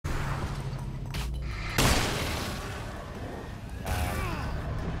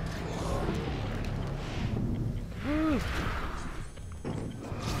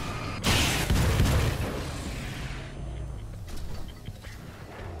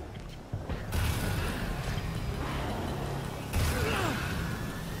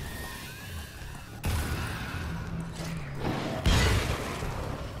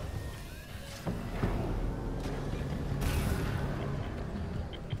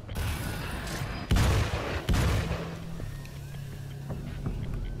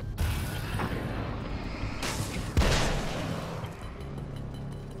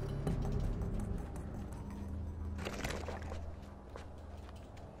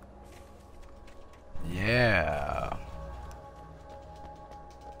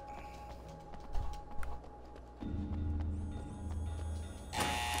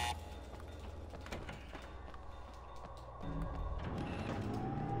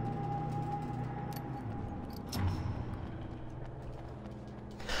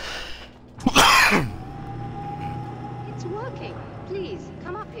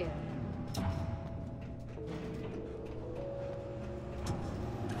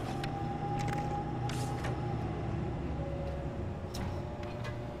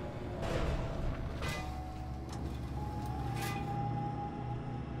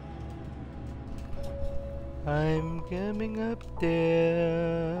coming up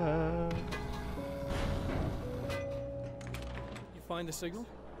there. You find the signal?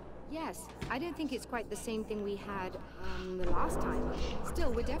 Yes, I don't think it's quite the same thing we had, the last time.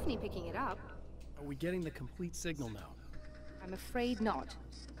 Still, we're definitely picking it up. Are we getting the complete signal now? I'm afraid not.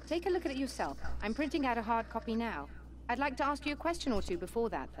 Take a look at it yourself. I'm printing out a hard copy now. I'd like to ask you a question or two before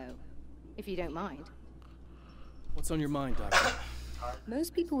that, though. If you don't mind. What's on your mind, Doctor?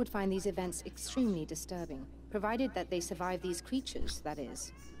 Most people would find these events extremely disturbing, provided that they survive these creatures, that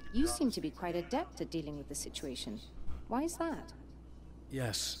is. You seem to be quite adept at dealing with the situation. Why is that?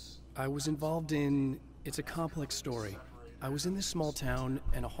 Yes, I was involved in... It's a complex story. I was in this small town,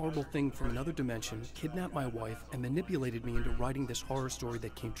 and a horrible thing from another dimension kidnapped my wife and manipulated me into writing this horror story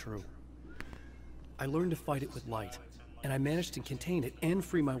that came true. I learned to fight it with light, and I managed to contain it and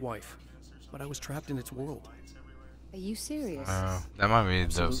free my wife. But I was trapped in its world. Are you serious? That might be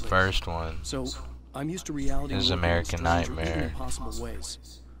Absolutely. the first one. So, I'm used to reality This is working in American strange or even Nightmare. impossible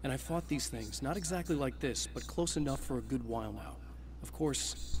ways. And I fought these things, not exactly like this, but close enough for a good while now. Of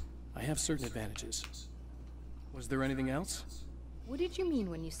course, I have certain advantages. Was there anything else? What did you mean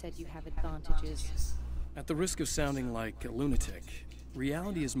when you said you have advantages? At the risk of sounding like a lunatic,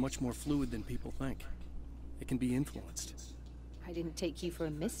 reality is much more fluid than people think. It can be influenced. I didn't take you for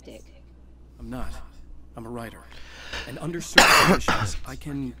a mystic. I'm not. I'm a writer. And under certain conditions, I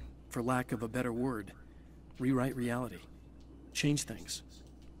can, for lack of a better word, rewrite reality. Change things.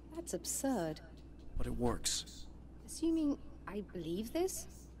 That's absurd. But it works. Assuming I believe this,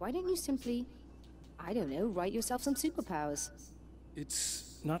 why don't you simply, I don't know, write yourself some superpowers?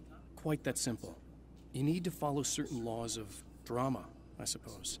 It's not quite that simple. You need to follow certain laws of drama, I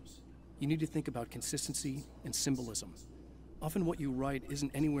suppose. You need to think about consistency and symbolism. Often what you write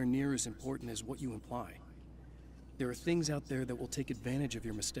isn't anywhere near as important as what you imply. There are things out there that will take advantage of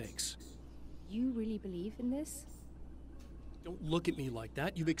your mistakes. You really believe in this? Don't look at me like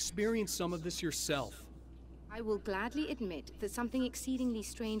that. You've experienced some of this yourself. I will gladly admit that something exceedingly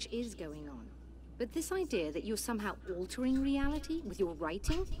strange is going on. But this idea that you're somehow altering reality with your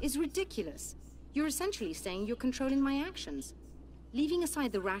writing is ridiculous. You're essentially saying you're controlling my actions. Leaving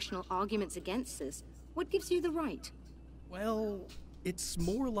aside the rational arguments against this, what gives you the right? Well, it's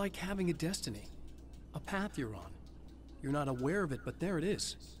more like having a destiny. A path you're on. You're not aware of it, but there it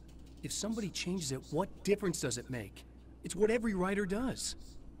is. If somebody changes it, what difference does it make? It's what every writer does.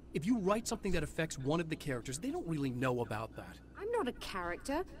 If you write something that affects one of the characters, they don't really know about that. I'm not a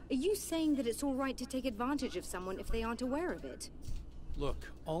character. Are you saying that it's all right to take advantage of someone if they aren't aware of it? Look,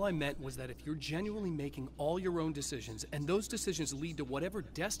 all I meant was that if you're genuinely making all your own decisions, and those decisions lead to whatever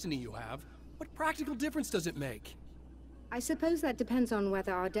destiny you have, what practical difference does it make? I suppose that depends on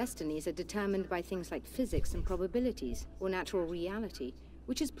whether our destinies are determined by things like physics and probabilities, or natural reality,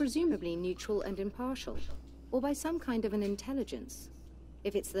 which is presumably neutral and impartial, or by some kind of an intelligence.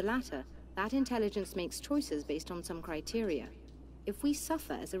 If it's the latter, that intelligence makes choices based on some criteria. If we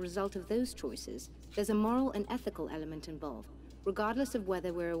suffer as a result of those choices, there's a moral and ethical element involved, regardless of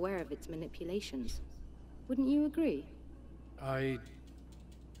whether we're aware of its manipulations. Wouldn't you agree?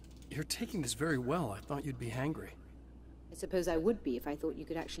 You're taking this very well. I thought you'd be hangry. I suppose I would be if I thought you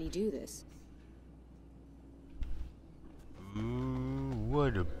could actually do this. Ooh,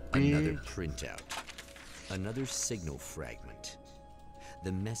 what a Another bitch. printout. Another signal fragment.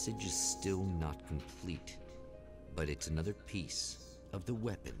 The message is still not complete, but it's another piece of the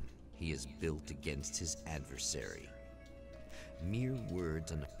weapon he has built against his adversary. Mere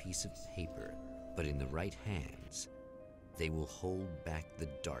words on a piece of paper, but in the right hands, they will hold back the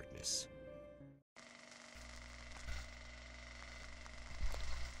darkness.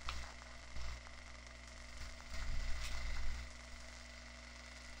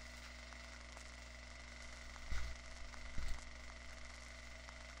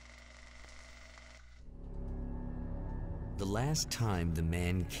 The last time the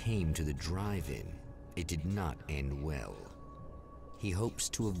man came to the drive-in, it did not end well. He hopes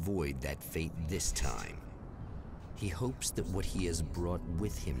to avoid that fate this time. He hopes that what he has brought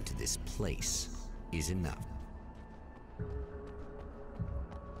with him to this place is enough.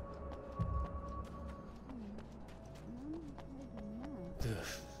 Ugh.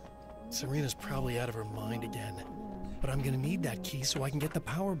 Serena's probably out of her mind again. But I'm gonna need that key so I can get the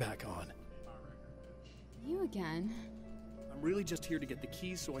power back on. You again? I'm really just here to get the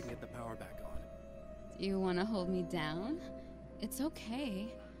keys so I can get the power back on. Do you want to hold me down? It's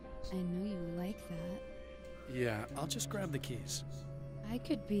okay. I know you like that. Yeah, I'll just grab the keys. I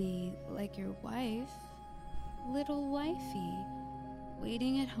could be like your wife. Little wifey.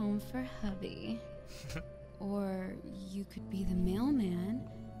 Waiting at home for hubby. Or you could be the mailman.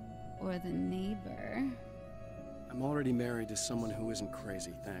 Or the neighbor. I'm already married to someone who isn't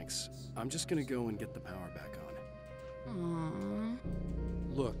crazy, thanks. I'm just gonna go and get the power back on. Aww.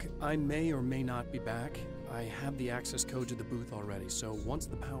 Look, I may or may not be back. I have the access code to the booth already, so once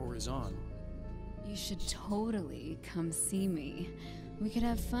the power is on... You should totally come see me. We could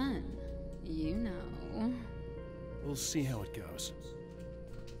have fun. You know. We'll see how it goes.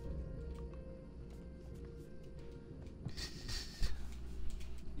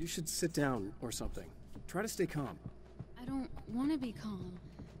 You should sit down or something. Try to stay calm. I don't want to be calm.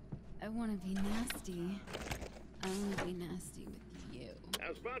 I want to be nasty. I want to be nasty with you. I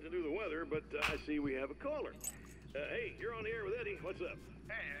was about to do the weather, but I see we have a caller. Hey, you're on the air with Eddie. What's up?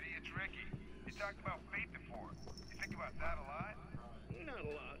 Hey, Eddie, it's Ricky. You talked about fate before. You think about that a lot? Not a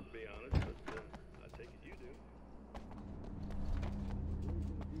lot, to be honest, but I take it you do.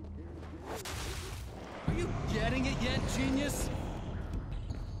 Are you getting it yet, genius?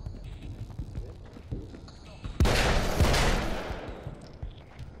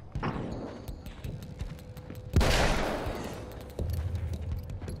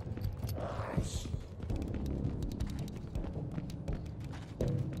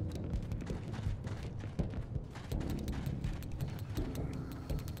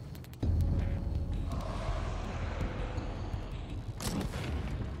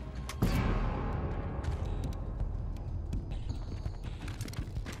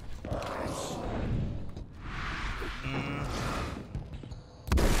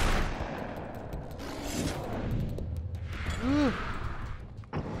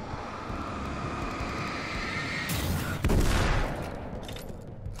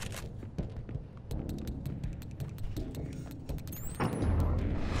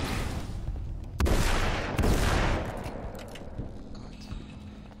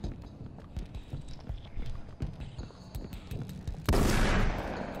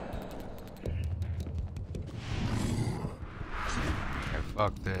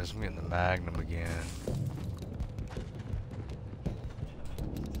 Fuck this, I'm getting the Magnum again.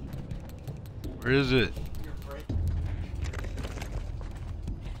 Where is it?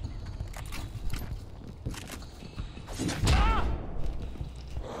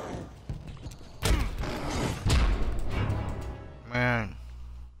 Man.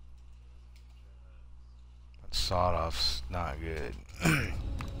 That sawed-off's not good.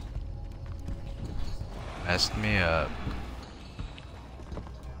 Messed me up.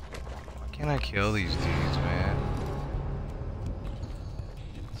 Why can't I kill these dudes, man?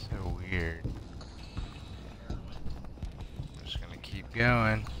 It's so weird. I'm just gonna keep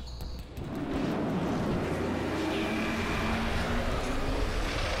going.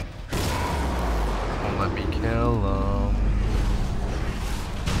 Don't let me kill them.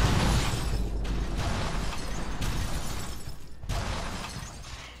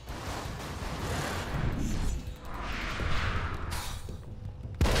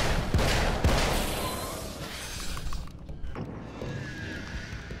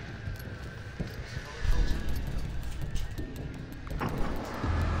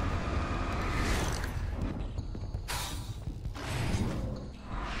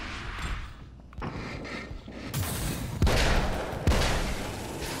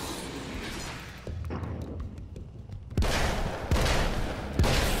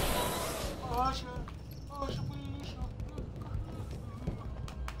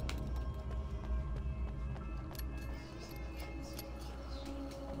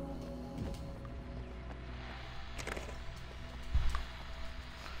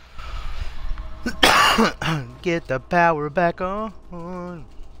 Get the power back on.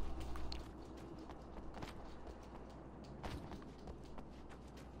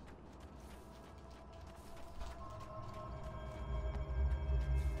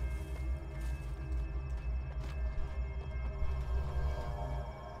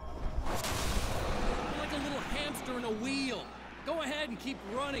 Like a little hamster in a wheel. Go ahead and keep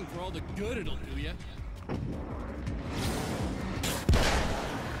running for all the good it'll do ya.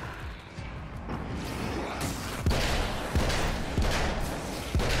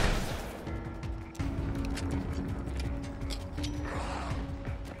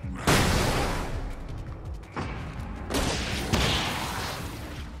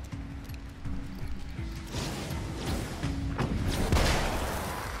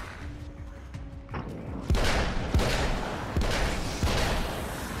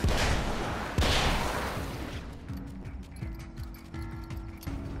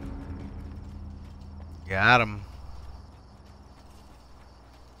 Got him.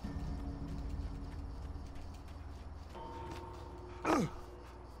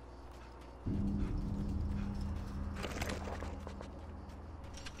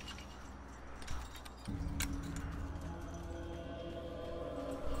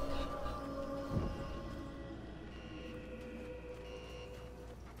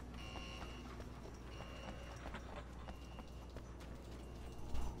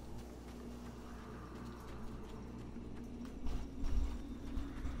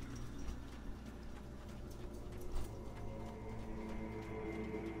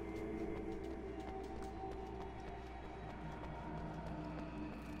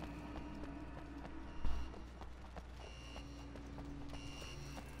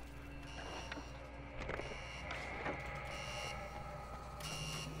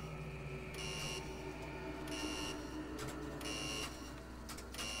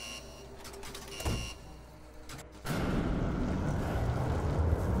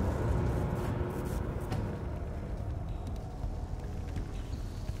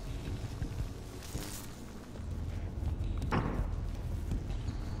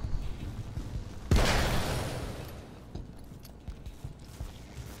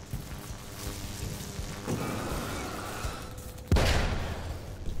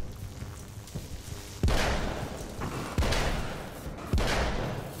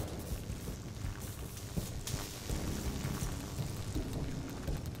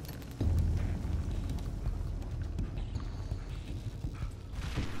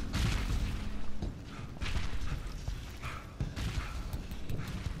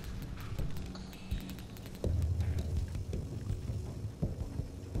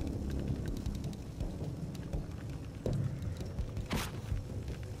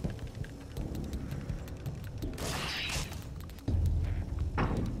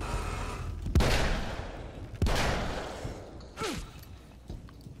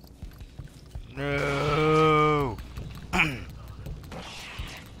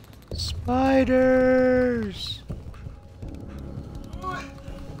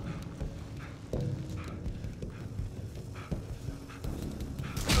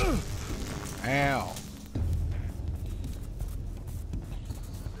 Ow.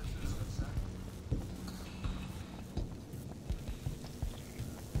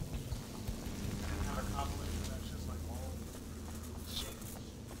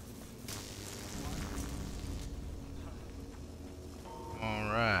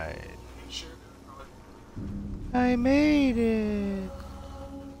 Alright. I made it.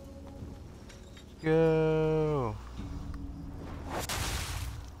 Go.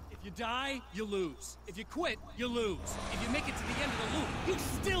 If you die, you lose. If you quit, you lose. If you make it to the end of the loop, you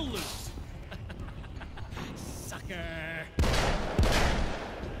still lose. Sucker.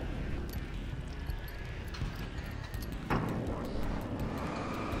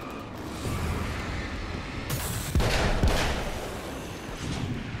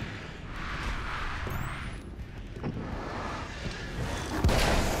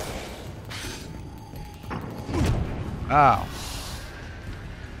 Ow.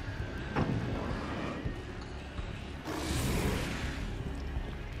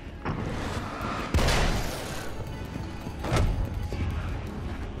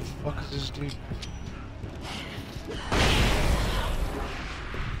 What the fuck is this dude?